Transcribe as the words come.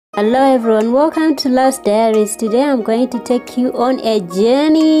Hello everyone, welcome to Last Diaries. Today I'm going to take you on a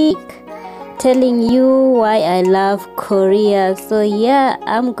journey telling you why I love Korea. So yeah,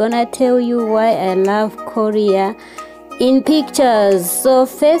 I'm gonna tell you why I love Korea in pictures. So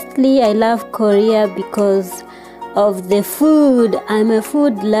firstly, I love Korea because of the food. I'm a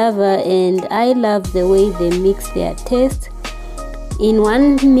food lover and I love the way they mix their taste. In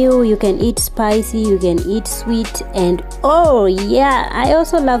one meal you can eat spicy, you can eat sweet, and oh yeah, I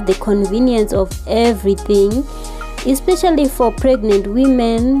also love the convenience of everything, especially for pregnant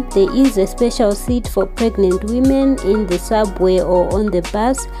women. There is a special seat for pregnant women in the subway or on the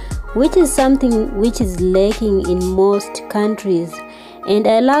bus, which is something which is lacking in most countries. And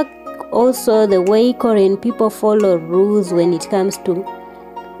I like also the way Korean people follow rules when it comes to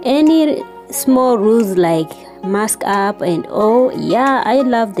any small rules like mask up and oh yeah, I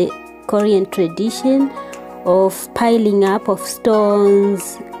love the Korean tradition of piling up of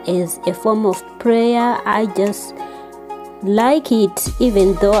stones as a form of prayer. I just like it,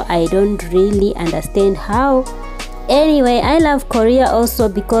 even though I don't really understand how. Anyway, I love Korea also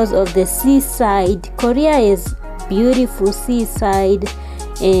because of the seaside. Korea is beautiful seaside,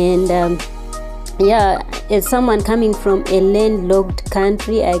 and yeah, as someone coming from a landlocked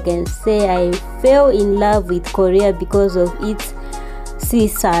country, I can say I fell in love with Korea because of its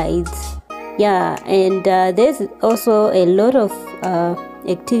seasides. Yeah, and there's also a lot of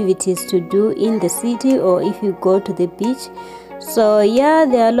activities to do in the city or if you go to the beach. So yeah,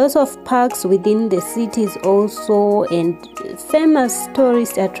 there are lots of parks within the cities also, and famous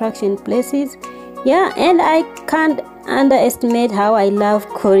tourist attraction places. Yeah, and I can't underestimate how I love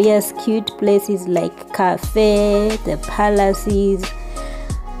Korea's cute places like cafe, the palaces.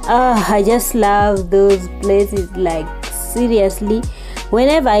 I just love those places. Like seriously,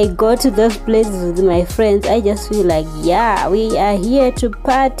 whenever I go to those places with my friends, I just feel like yeah, we are here to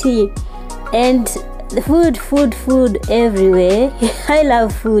party. And the food everywhere. I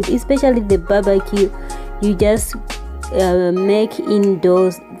love food, especially the barbecue you just make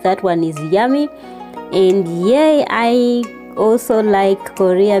indoors. That one is yummy. And yeah, I also like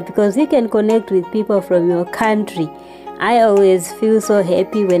Korea because you can connect with people from your country. I always feel so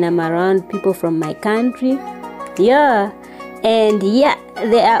happy when I'm around people from my country. Yeah, and yeah,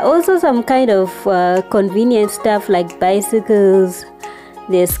 there are also some kind of convenient stuff like bicycles,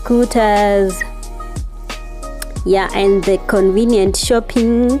 the scooters, yeah, and the convenient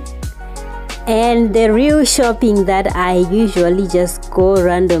shopping. And the real shopping that I usually just go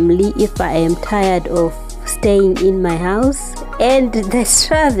randomly if I am tired of staying in my house. And the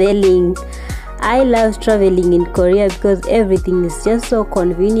traveling. I love traveling in Korea because everything is just so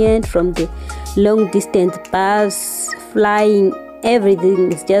convenient, from the long distance bus, flying,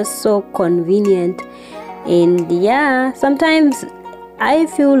 everything is just so convenient. And yeah, sometimes I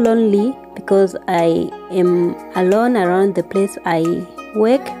feel lonely because I am alone around the place I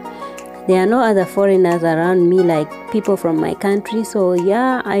work. There are no other foreigners around me like people from my country. So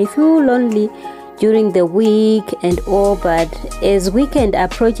yeah, I feel lonely during the week and all, but as weekend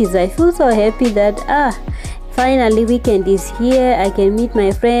approaches, I feel so happy that finally weekend is here. I can meet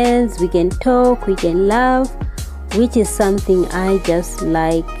my friends, we can talk, we can laugh, which is something I just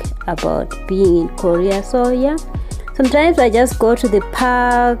like about being in Korea. So yeah, sometimes I just go to the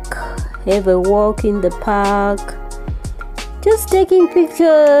park, have a walk in the park, just taking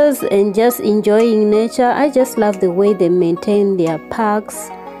pictures and just enjoying nature. I just love the way they maintain their parks.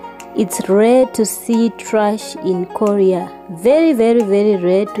 It's rare to see trash in Korea. Very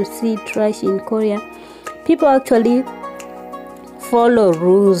rare to see trash in Korea. People actually follow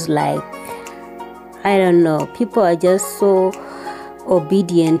rules like, I don't know, people are just so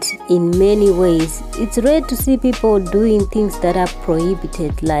obedient in many ways. It's rare to see people doing things that are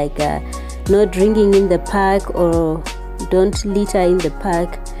prohibited, like not drinking in the park or don't litter in the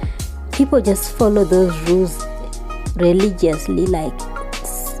park. People just follow those rules religiously, like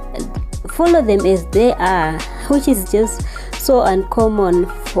follow them as they are, which is just so uncommon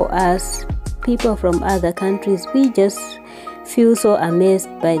for us people from other countries. We just feel so amazed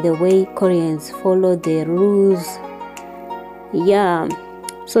by the way Koreans follow the rules. Yeah,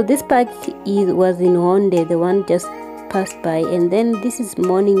 so this park was in Hyundai, the one just passed by. And then this is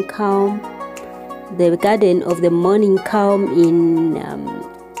Morning Calm, the garden of the Morning Calm in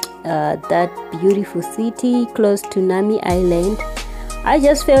that beautiful city close to Nami Island. I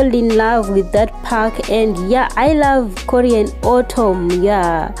just fell in love with that park. And yeah, I love Korean autumn.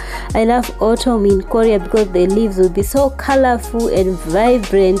 Yeah, I love autumn in Korea because the leaves will be so colorful and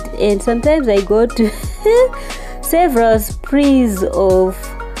vibrant. And sometimes I go to several sprees of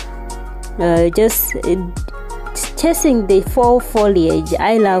just chasing the fall foliage.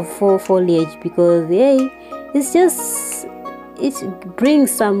 I love fall foliage because it brings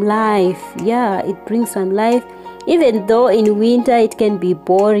some life. Yeah, it brings some life, even though in winter it can be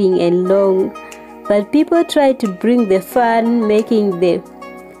boring and long, but people try to bring the fun, making the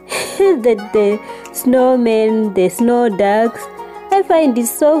the snowmen, the snow ducks. I find it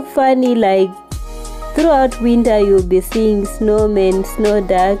so funny. Like throughout winter you'll be seeing snowmen, snow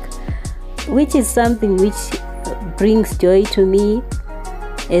duck, which is something which brings joy to me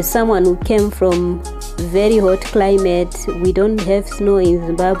as someone who came from very hot climate. We don't have snow in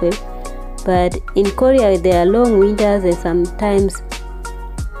Zimbabwe, but in Korea there are long winters and sometimes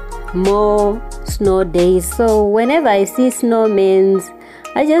more snow days. So whenever I see snowmen,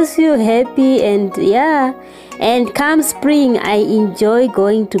 I just feel happy. And yeah, and come spring I enjoy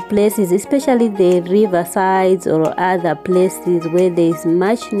going to places, especially the riversides or other places where there is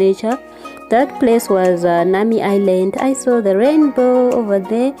much nature. That place was Nami Island. I saw the rainbow over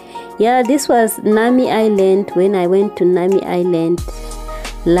there. Yeah, this was Nami Island. When I went to Nami Island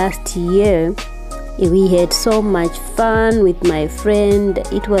last year, we had so much fun with my friend.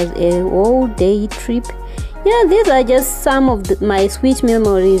 It was a whole day trip. Yeah, these are just some of my sweet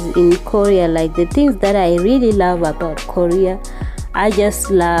memories in Korea, like the things that I really love about Korea. I just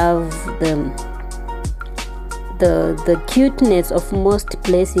love the cuteness of most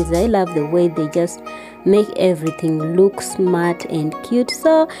places. I love the way they just make everything look smart and cute.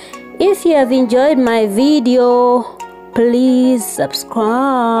 So if you have enjoyed my video, please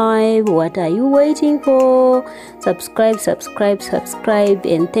subscribe. What are you waiting for? Subscribe,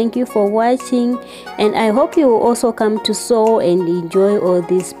 and thank you for watching. And I hope you will also come to Seoul and enjoy all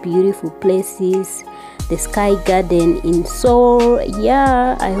these beautiful places. The Sky Garden in Seoul.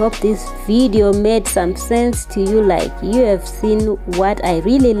 Yeah, I hope this video made some sense to you, like you have seen what I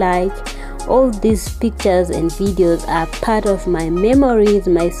really like. All these pictures and videos are part of my memories,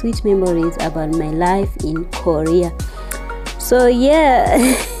 my sweet memories about my life in Korea. So yeah,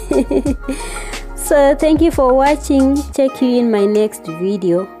 so thank you for watching. Check you in my next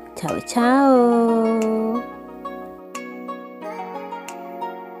video. Ciao ciao.